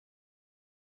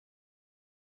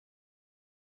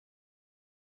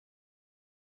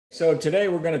So today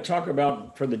we're going to talk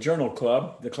about, for the Journal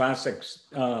Club, the classics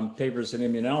papers in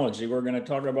immunology. We're going to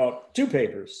talk about two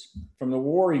papers from the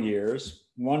war years,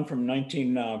 one from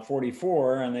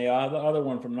 1944 and the other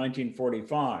one from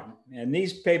 1945. And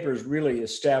these papers really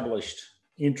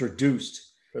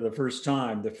introduced for the first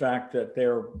time the fact that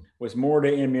there was more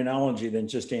to immunology than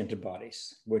just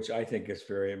antibodies, which I think is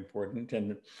very important,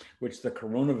 and which the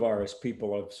coronavirus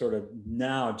people have sort of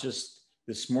now just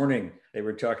this morning, they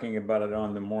were talking about it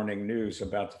on the morning news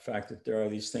about the fact that there are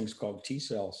these things called T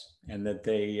cells and that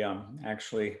they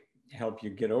actually help you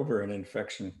get over an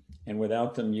infection. And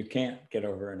without them, you can't get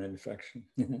over an infection.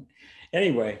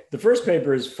 Anyway, the first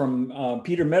paper is from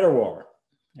Peter Medawar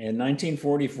in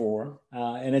 1944,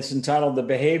 and it's entitled The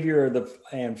Behavior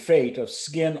and Fate of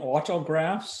Skin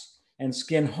Autografts and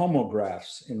Skin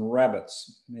Homografts in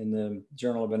Rabbits in the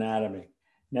Journal of Anatomy.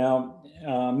 Now,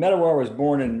 Medawar was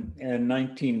born in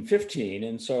 1915,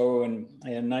 and so in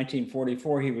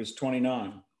 1944, he was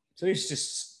 29. So he's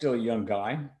just still a young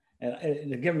guy. And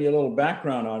to give you a little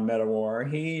background on Medawar,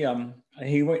 he's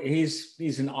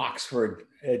an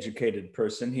Oxford-educated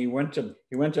person. He went to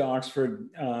Oxford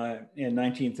in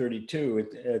 1932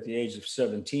 at the age of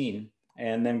 17,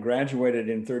 and then graduated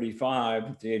in 35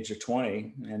 at the age of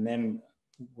 20, and then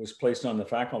was placed on the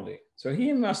faculty. So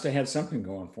he must have had something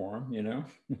going for him, you know.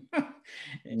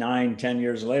 9-10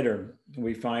 years later,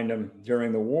 we find him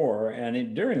during the war.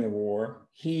 And during the war,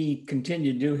 he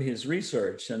continued to do his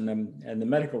research, and the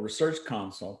Medical Research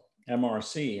Council,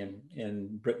 MRC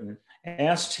in Britain,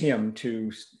 asked him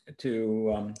to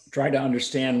try to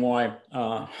understand why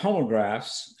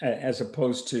homografts, as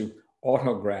opposed to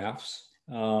autografts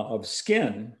of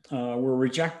skin, were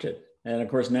rejected. And of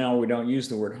course, now we don't use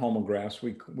the word homografts.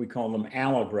 We call them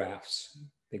allografts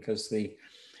because the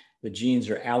genes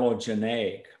are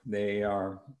allogeneic. They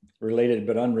are related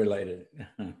but unrelated.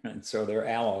 And so they're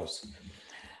allos.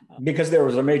 Because there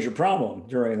was a major problem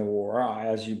during the war,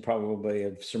 as you probably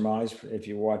have surmised if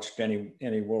you watched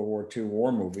any World War II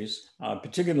war movies,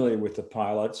 particularly with the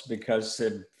pilots, because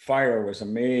the fire was a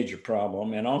major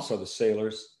problem, and also the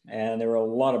sailors. And there were a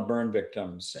lot of burn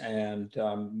victims, and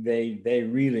they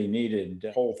really needed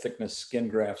whole thickness skin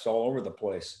grafts all over the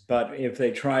place. But if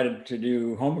they tried to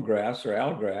do homografts or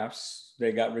allografts,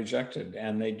 they got rejected,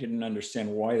 and they didn't understand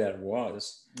why that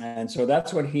was. And so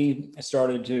that's what he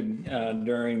started to,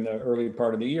 during the early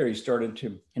part of the year, he started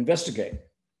to investigate.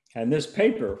 And this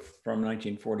paper from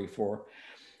 1944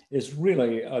 is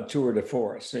really a tour de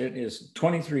force. It is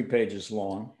 23 pages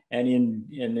long, and in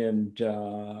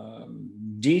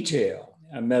detail,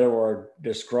 Medawar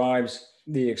describes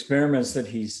the experiments that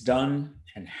he's done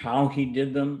and how he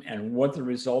did them and what the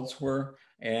results were.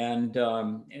 And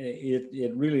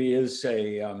it really is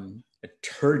a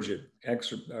turgid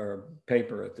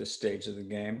paper at this stage of the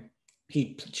game.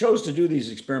 He chose to do these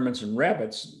experiments in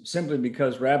rabbits simply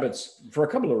because rabbits, for a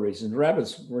couple of reasons,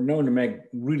 rabbits were known to make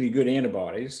really good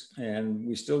antibodies, and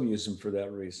we still use them for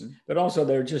that reason. But also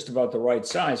they're just about the right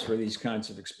size for these kinds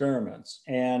of experiments.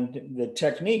 And the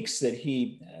techniques that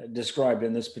he described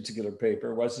in this particular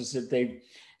paper was that they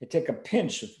take a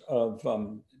pinch of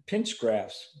pinch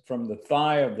grafts from the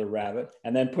thigh of the rabbit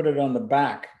and then put it on the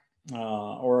back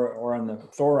or on the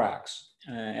thorax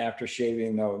after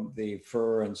shaving the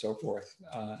fur and so forth.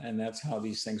 And that's how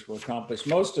these things were accomplished.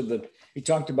 He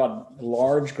talked about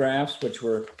large grafts, which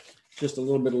were just a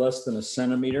little bit less than a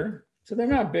centimeter. So they're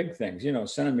not big things,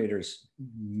 centimeters,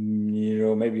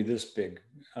 maybe this big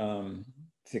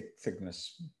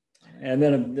thickness. And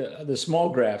then the small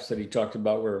grafts that he talked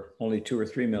about were only 2 or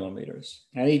 3 millimeters.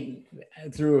 And he,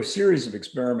 through a series of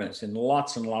experiments in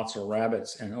lots and lots of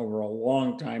rabbits and over a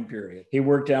long time period, he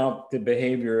worked out the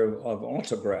behavior of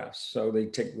autografts. So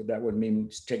that would mean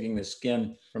taking the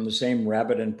skin from the same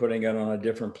rabbit and putting it on a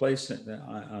different place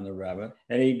on the rabbit.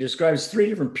 And he describes 3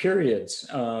 different periods,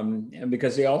 and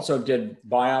because he also did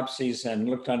biopsies and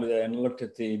looked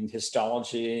at the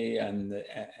histology and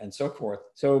so forth.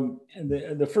 So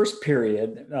the first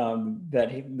period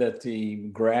that the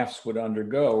grafts would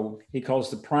undergo, he calls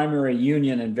the primary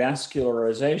union and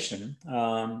vascularization.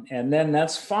 And then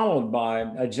that's followed by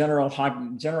a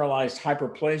generalized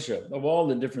hyperplasia of all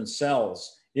the different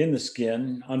cells in the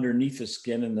skin, underneath the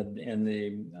skin in the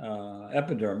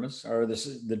epidermis or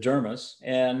the dermis.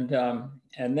 And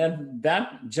then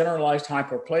that generalized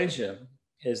hyperplasia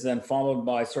is then followed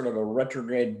by sort of a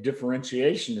retrograde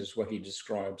differentiation, is what he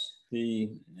describes. The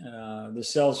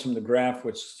cells from the graft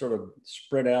which sort of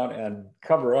spread out and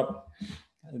cover up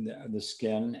the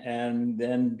skin and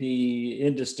then be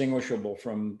indistinguishable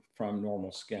from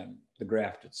normal skin, the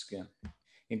grafted skin.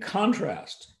 In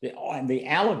contrast, the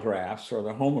allografts or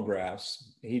the homografts,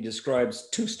 he describes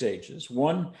two stages.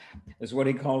 One is what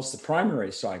he calls the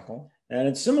primary cycle. And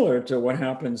it's similar to what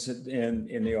happens in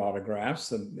the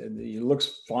autografts. It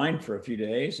looks fine for a few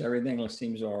days. Everything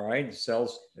seems all right.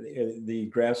 The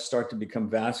grafts start to become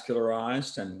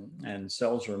vascularized and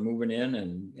cells are moving in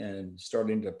and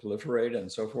starting to proliferate and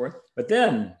so forth. But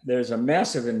then there's a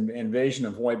massive invasion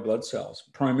of white blood cells,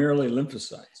 primarily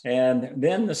lymphocytes. And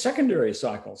then the secondary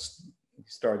cycle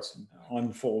starts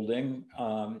unfolding.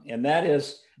 And that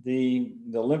is the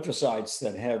lymphocytes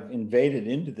that have invaded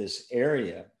into this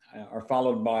area are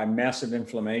followed by massive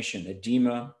inflammation,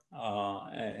 edema,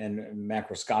 and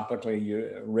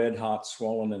macroscopically red, hot,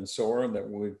 swollen, and sore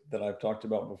that I've talked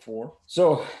about before.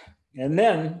 So, and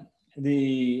then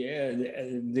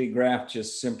the graft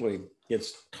just simply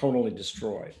gets totally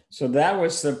destroyed. So that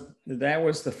was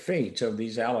the fate of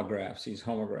these allografts, these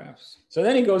homografts. So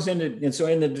then he goes into, and so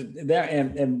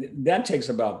that takes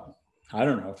about, I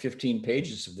don't know, 15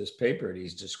 pages of this paper.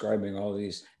 He's describing all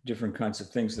these different kinds of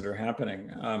things that are happening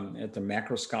at the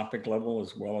macroscopic level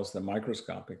as well as the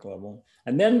microscopic level.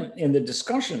 And then in the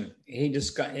discussion,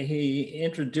 he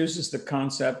introduces the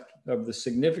concept of the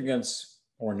significance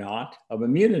or not of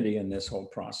immunity in this whole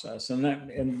process.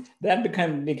 And that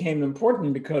became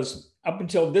important because up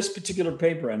until this particular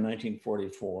paper in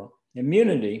 1944,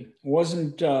 immunity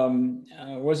wasn't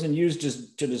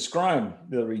used to describe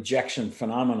the rejection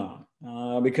phenomenon.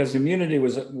 Because immunity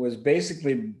was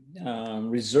basically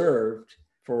reserved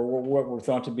for what were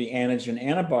thought to be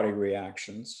antigen-antibody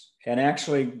reactions. And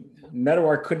actually,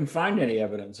 Medawar couldn't find any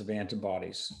evidence of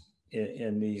antibodies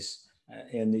in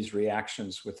these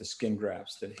reactions with the skin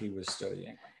grafts that he was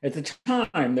studying. At the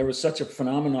time, there was such a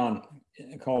phenomenon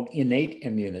called innate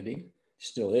immunity.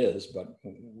 Still is, but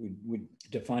we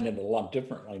define it a lot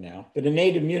differently now. But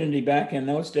innate immunity back in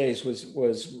those days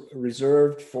was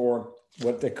reserved for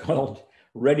what they called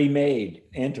ready-made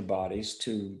antibodies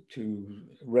to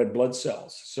red blood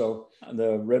cells. So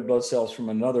the red blood cells from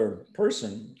another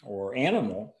person or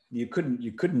animal, you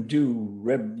couldn't do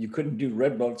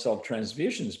red blood cell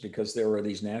transfusions because there were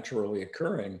these naturally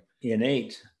occurring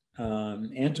innate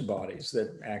antibodies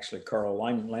that actually Carl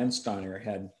Landsteiner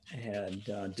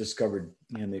had discovered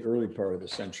in the early part of the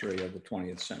century, of the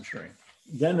 20th century.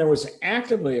 Then there was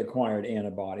actively acquired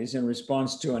antibodies in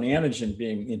response to an antigen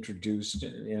being introduced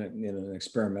in an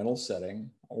experimental setting,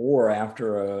 or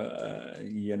after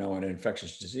an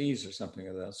infectious disease or something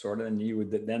of that sort. And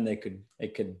they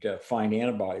could find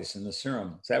antibodies in the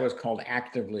serum. So that was called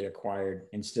actively acquired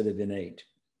instead of innate.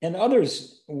 And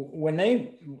others, when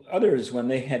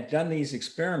they had done these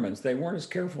experiments, they weren't as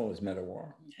careful as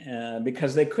Medawar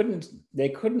because they couldn't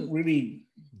really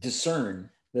discern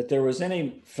that there was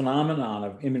any phenomenon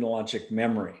of immunologic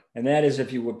memory. And that is,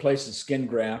 if you would place a skin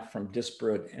graft from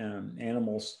disparate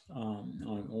animals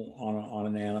on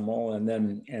an animal,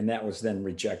 and that was then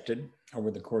rejected over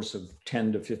the course of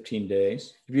 10 to 15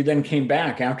 days. If you then came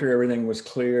back after everything was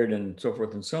cleared and so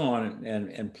forth and so on,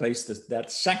 and placed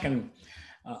that second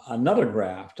another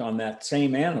graft on that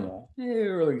same animal,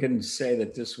 you really couldn't say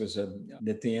that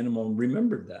that the animal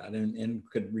remembered that and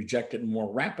could reject it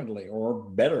more rapidly or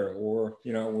better or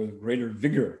with greater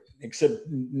vigor, except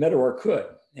Medawar could.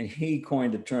 And he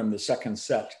coined the term the second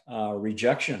set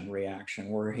rejection reaction,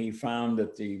 where he found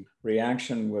that the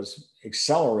reaction was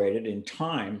accelerated in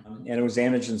time and it was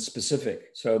antigen specific,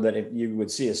 so that if you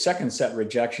would see a second set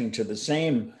rejection to the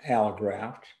same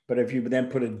allograft, but if you then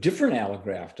put a different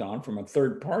allograft on from a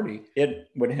third party, it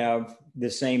would have the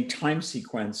same time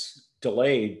sequence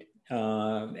delayed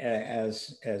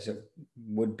as it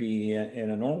would be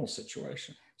in a normal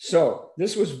situation. So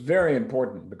this was very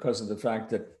important because of the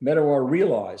fact that Medawar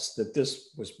realized that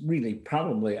this was really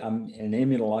probably an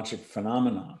immunologic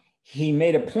phenomenon. He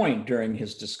made a point during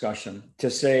his discussion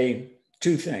to say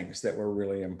two things that were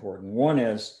really important. One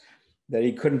is that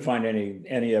he couldn't find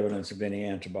any evidence of any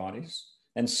antibodies.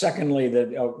 And secondly,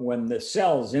 that when the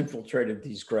cells infiltrated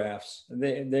these grafts,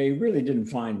 they really didn't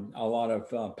find a lot of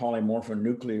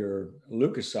polymorphonuclear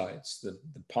leukocytes, the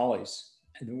polys.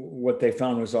 What they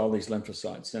found was all these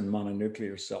lymphocytes and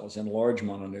mononuclear cells and large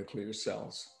mononuclear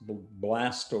cells,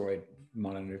 blastoid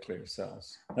mononuclear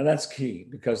cells. Now that's key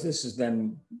because this is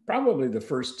then probably the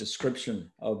first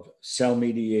description of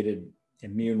cell-mediated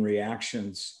immune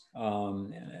reactions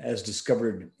as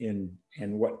discovered in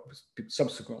what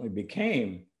subsequently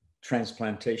became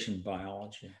transplantation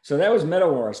biology. So that was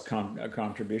Medawar's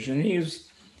contribution.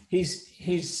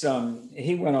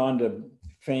 He went on to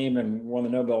fame and won the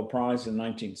Nobel Prize in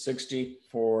 1960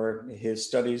 for his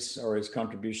studies or his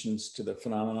contributions to the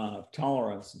phenomenon of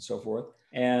tolerance and so forth.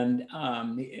 And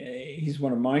he's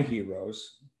one of my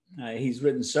heroes. He's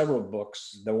written several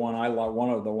books. The one I like, one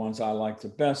of the ones I like the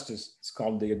best is it's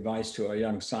called The Advice to a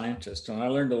Young Scientist. And I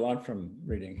learned a lot from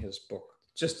reading his book.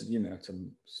 Just, it's a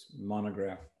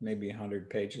monograph, maybe 100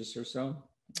 pages or so.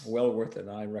 Well worth it.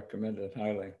 I recommend it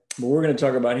highly. But we're going to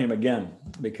talk about him again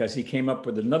because he came up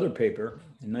with another paper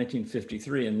in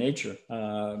 1953 in Nature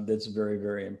that's very,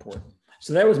 very important.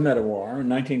 So that was Medawar in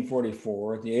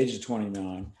 1944 at the age of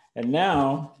 29. And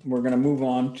now we're going to move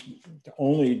on to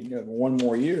only one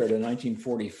more year to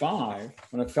 1945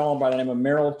 when a fellow by the name of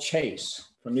Merrill Chase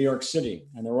from New York City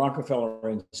and the Rockefeller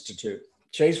Institute.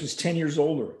 Chase was 10 years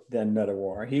older than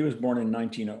Medawar. He was born in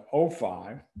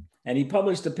 1905, and he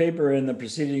published a paper in the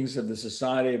Proceedings of the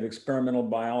Society of Experimental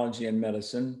Biology and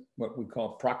Medicine, what we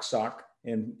call PROXOC,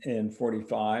 in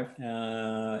 45,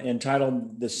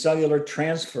 entitled The Cellular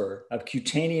Transfer of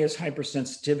Cutaneous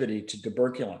Hypersensitivity to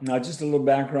Tuberculin. Now, just a little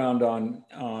background on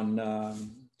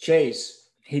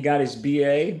Chase. He got his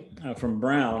BA from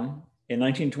Brown in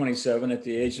 1927 at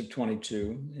the age of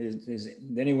 22.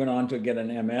 Then he went on to get an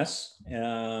MS in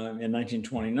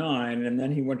 1929, and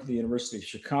then he went to the University of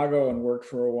Chicago and worked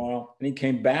for a while. And he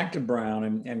came back to Brown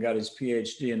and got his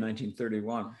PhD in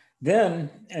 1931. Then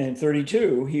in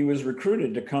 32, he was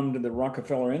recruited to come to the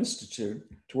Rockefeller Institute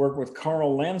to work with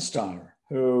Carl Landsteiner,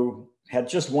 who had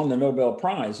just won the Nobel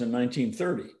Prize in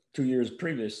 1930, 2 years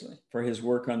previously, for his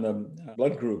work on the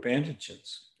blood group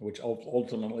antigens, which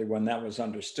ultimately, when that was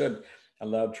understood,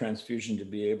 allowed transfusion to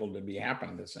be able to be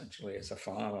happened essentially as a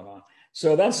phenomenon.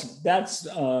 So that's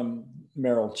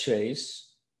Merrill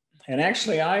Chase. And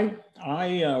actually, I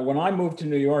when I moved to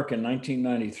New York in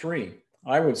 1993,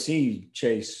 I would see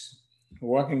Chase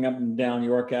walking up and down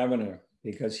York Avenue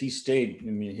because he stayed.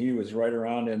 I mean, he was right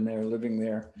around in there, living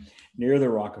there near the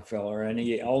Rockefeller, and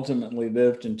he ultimately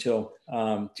lived until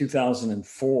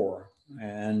 2004.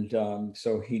 And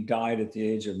so he died at the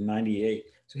age of 98.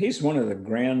 So he's one of the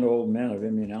grand old men of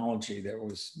immunology that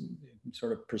was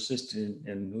sort of persisted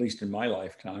in, at least in my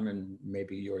lifetime, and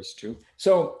maybe yours too.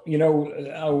 So,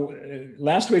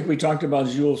 last week we talked about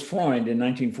Jules Freund in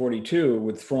 1942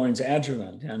 with Freund's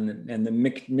adjuvant and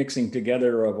the mixing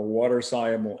together of a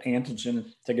water-soluble antigen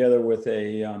together with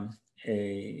a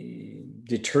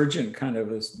detergent kind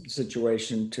of a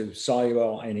situation to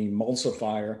soluble an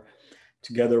emulsifier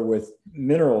together with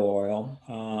mineral oil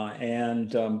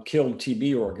and killed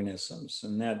TB organisms.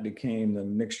 And that became the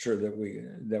mixture that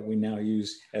we now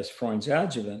use as Freund's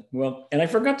adjuvant. Well, and I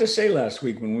forgot to say last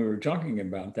week when we were talking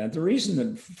about that, the reason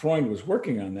that Freund was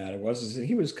working on that is that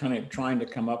he was kind of trying to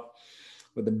come up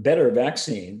with a better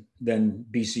vaccine than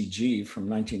BCG from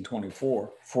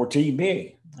 1924 for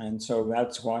TB. And so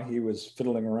that's why he was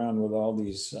fiddling around with all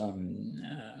these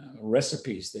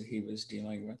recipes that he was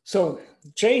dealing with. So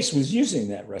Chase was using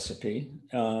that recipe,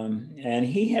 and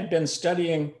he had been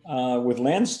studying with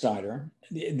Landsteiner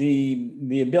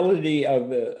the ability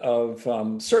of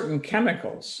certain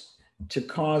chemicals to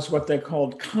cause what they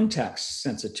called contact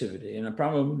sensitivity. And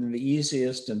probably the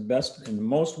easiest and best and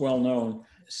most well-known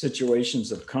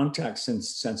situations of contact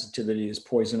sensitivity is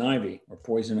poison ivy or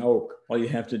poison oak. All you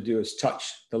have to do is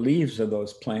touch the leaves of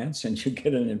those plants and you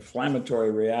get an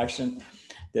inflammatory reaction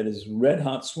that is red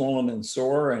hot, swollen, and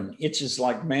sore and itches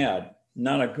like mad.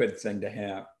 Not a good thing to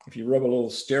have. If you rub a little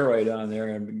steroid on there,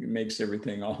 it makes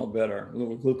everything all better. A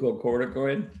little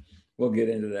glucocorticoid, we'll get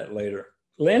into that later.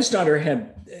 Landsteiner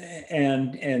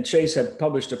and Chase had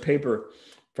published a paper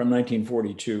from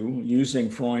 1942 using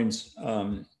Freund's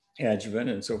adjuvant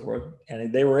and so forth.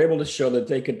 And they were able to show that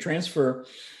they could transfer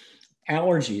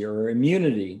allergy or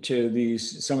immunity to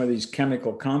some of these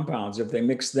chemical compounds if they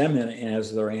mixed them in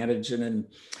as their antigen and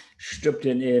stripped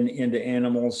it into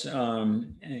animals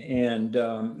and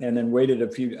then waited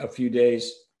a few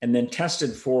days and then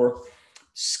tested for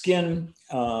skin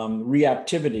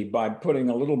reactivity by putting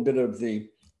a little bit of the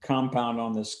compound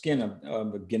on the skin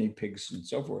of the guinea pigs and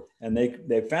so forth. And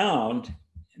they found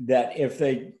that if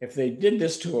they did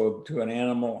this to an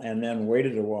animal and then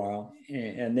waited a while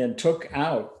and then took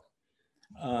out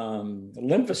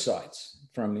lymphocytes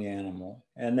from the animal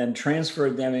and then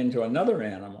transferred them into another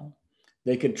animal,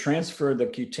 they could transfer the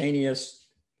cutaneous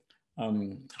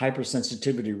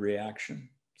hypersensitivity reaction.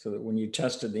 So that when you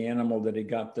tested the animal that he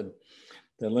got the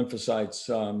lymphocytes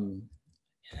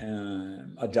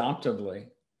adoptively,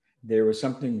 there was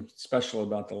something special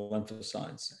about the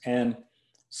lymphocytes. And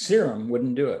serum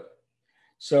wouldn't do it.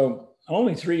 So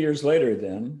only 3 years later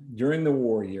then, during the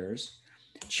war years,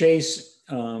 Chase,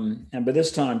 and by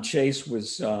this time Chase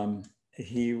was,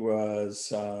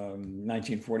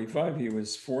 1945, he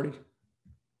was 40.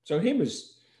 So he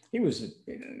was he was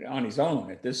on his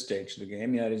own at this stage of the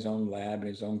game. He had his own lab and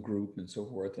his own group and so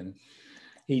forth. And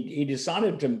he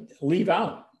decided to leave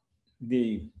out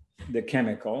the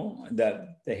chemical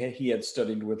that he had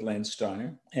studied with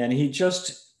Landsteiner, and he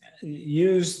just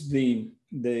used the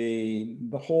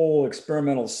whole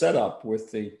experimental setup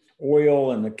with the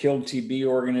oil and the killed TB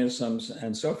organisms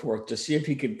and so forth to see if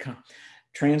he could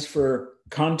transfer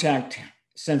contact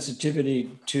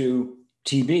sensitivity to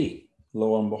TB.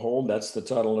 Lo and behold, that's the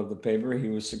title of the paper. He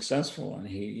was successful, and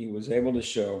he was able to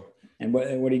show. And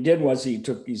what he did was he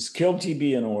took his killed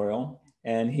TB in oil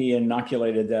and he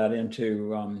inoculated that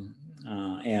into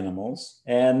animals.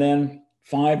 And then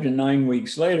 5 to 9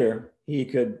 weeks later, he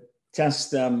could test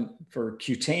them for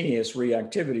cutaneous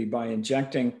reactivity by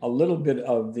injecting a little bit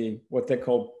of what they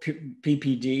call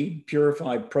PPD,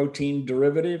 purified protein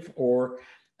derivative, or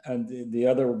the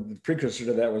other precursor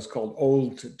to that was called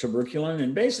old tuberculin.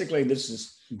 And basically this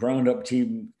is ground up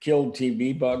killed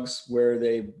TB bugs where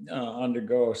they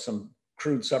undergo some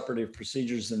crude separative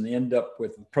procedures and they end up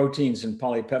with proteins and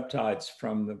polypeptides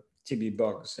from the TB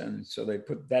bugs. And so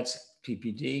that's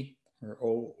PPD, or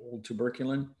old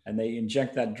tuberculin, and they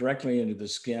inject that directly into the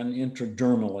skin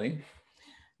intradermally.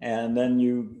 And then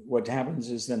what happens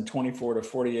is then 24 to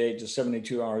 48 to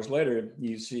 72 hours later,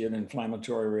 you see an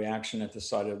inflammatory reaction at the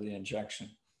site of the injection.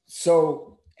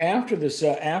 So after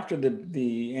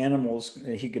the animals,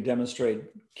 he could demonstrate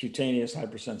cutaneous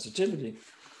hypersensitivity.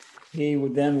 He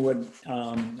would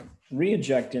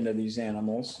re-inject into these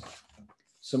animals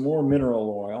some more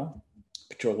mineral oil,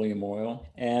 petroleum oil,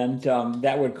 and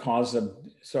that would cause a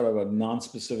sort of a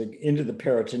non-specific into the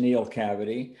peritoneal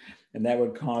cavity. And that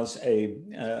would cause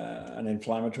an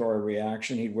inflammatory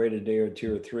reaction. He'd wait a day or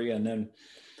 2 or 3 and then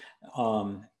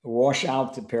wash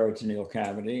out the peritoneal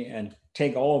cavity and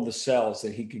take all of the cells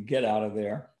that he could get out of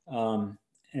there.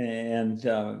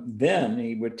 Then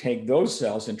he would take those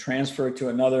cells and transfer it to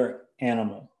another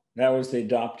animal. That was the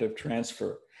adoptive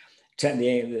transfer.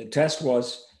 The test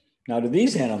was, now do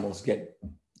these animals get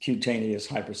cutaneous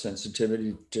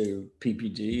hypersensitivity to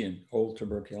PPD and old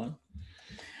tuberculin?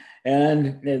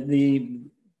 And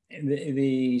the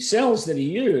cells that he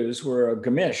used were a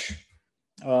gamish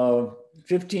of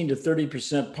 15 to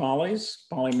 30%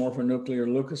 polymorphonuclear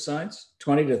leukocytes,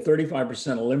 20 to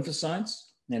 35% lymphocytes,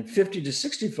 and 50 to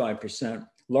 65%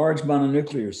 large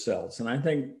mononuclear cells. And I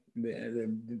think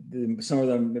some of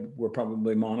them were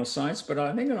probably monocytes, but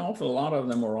I think an awful lot of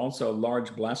them were also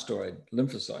large blastoid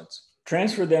lymphocytes.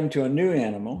 Transfer them to a new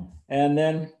animal and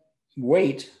then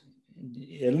wait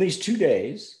at least 2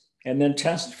 days and then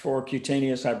test for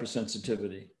cutaneous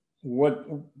hypersensitivity. What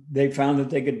they found that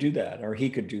they could do that, or he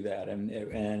could do that,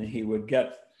 and he would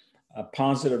get a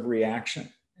positive reaction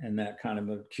in that kind of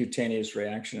a cutaneous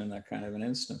reaction in that kind of an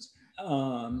instance.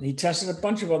 He tested a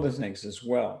bunch of other things as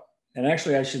well. And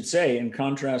actually, I should say, in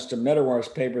contrast to Medawar's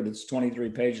paper that's 23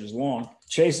 pages long,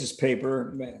 Chase's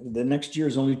paper, the next year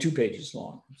is only 2 pages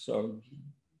long. So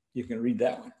you can read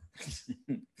that one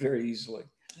very easily.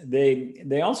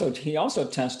 He also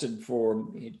tested for,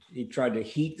 he tried to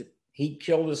heat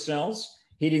kill the cells,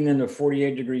 heating them to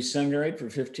 48 degrees centigrade for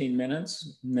 15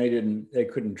 minutes. They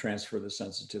couldn't transfer the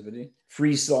sensitivity.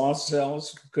 Freeze-thaw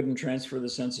cells couldn't transfer the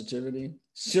sensitivity.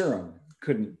 Serum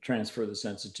couldn't transfer the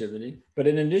sensitivity. But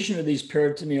in addition to these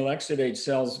peritoneal exudate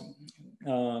cells,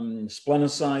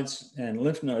 splenocytes and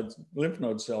lymph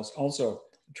node cells also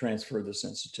transfer the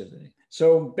sensitivity.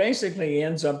 So basically he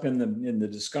ends up in the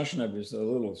discussion of a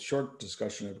little short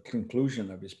discussion of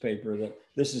conclusion of his paper that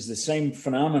this is the same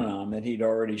phenomenon that he'd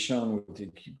already shown with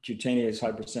the cutaneous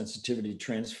hypersensitivity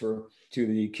transfer to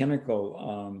the chemical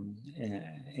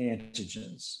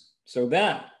antigens. So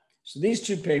these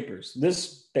 2 papers,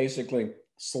 this basically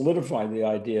solidified the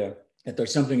idea that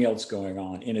there's something else going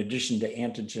on in addition to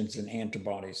antigens and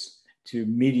antibodies to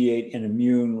mediate an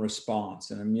immune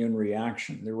response, an immune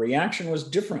reaction. The reaction was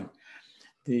different.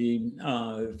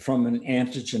 From an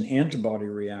antigen-antibody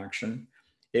reaction,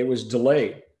 it was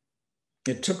delayed.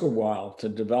 It took a while to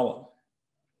develop,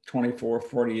 24,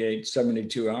 48,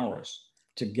 72 hours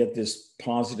to get this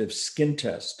positive skin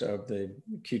test of the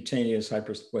cutaneous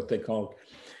what they call,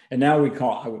 and now we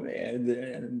call,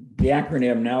 the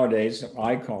acronym nowadays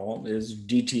I call is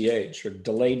DTH, or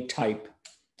delayed type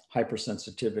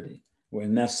hypersensitivity.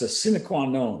 And that's the sine qua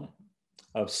non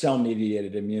of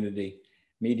cell-mediated immunity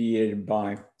mediated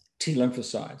by T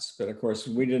lymphocytes. But of course,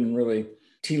 T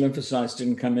lymphocytes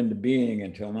didn't come into being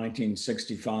until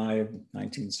 1965,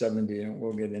 1970, and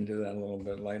we'll get into that a little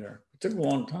bit later. It took a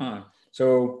long time.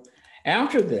 So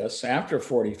after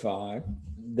 45,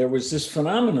 there was this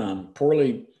phenomenon,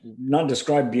 poorly not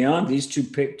described beyond these two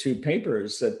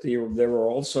papers, that there were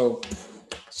also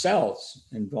cells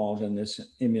involved in this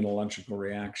immunological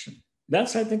reaction.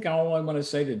 That's, I think, all I want to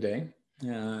say today.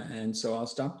 And so I'll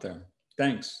stop there.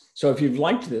 Thanks. So if you've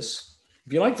liked this,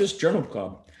 if you like this journal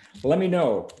club, let me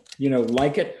know,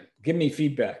 like it, give me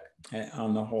feedback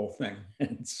on the whole thing.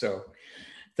 And so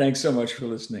thanks so much for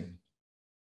listening.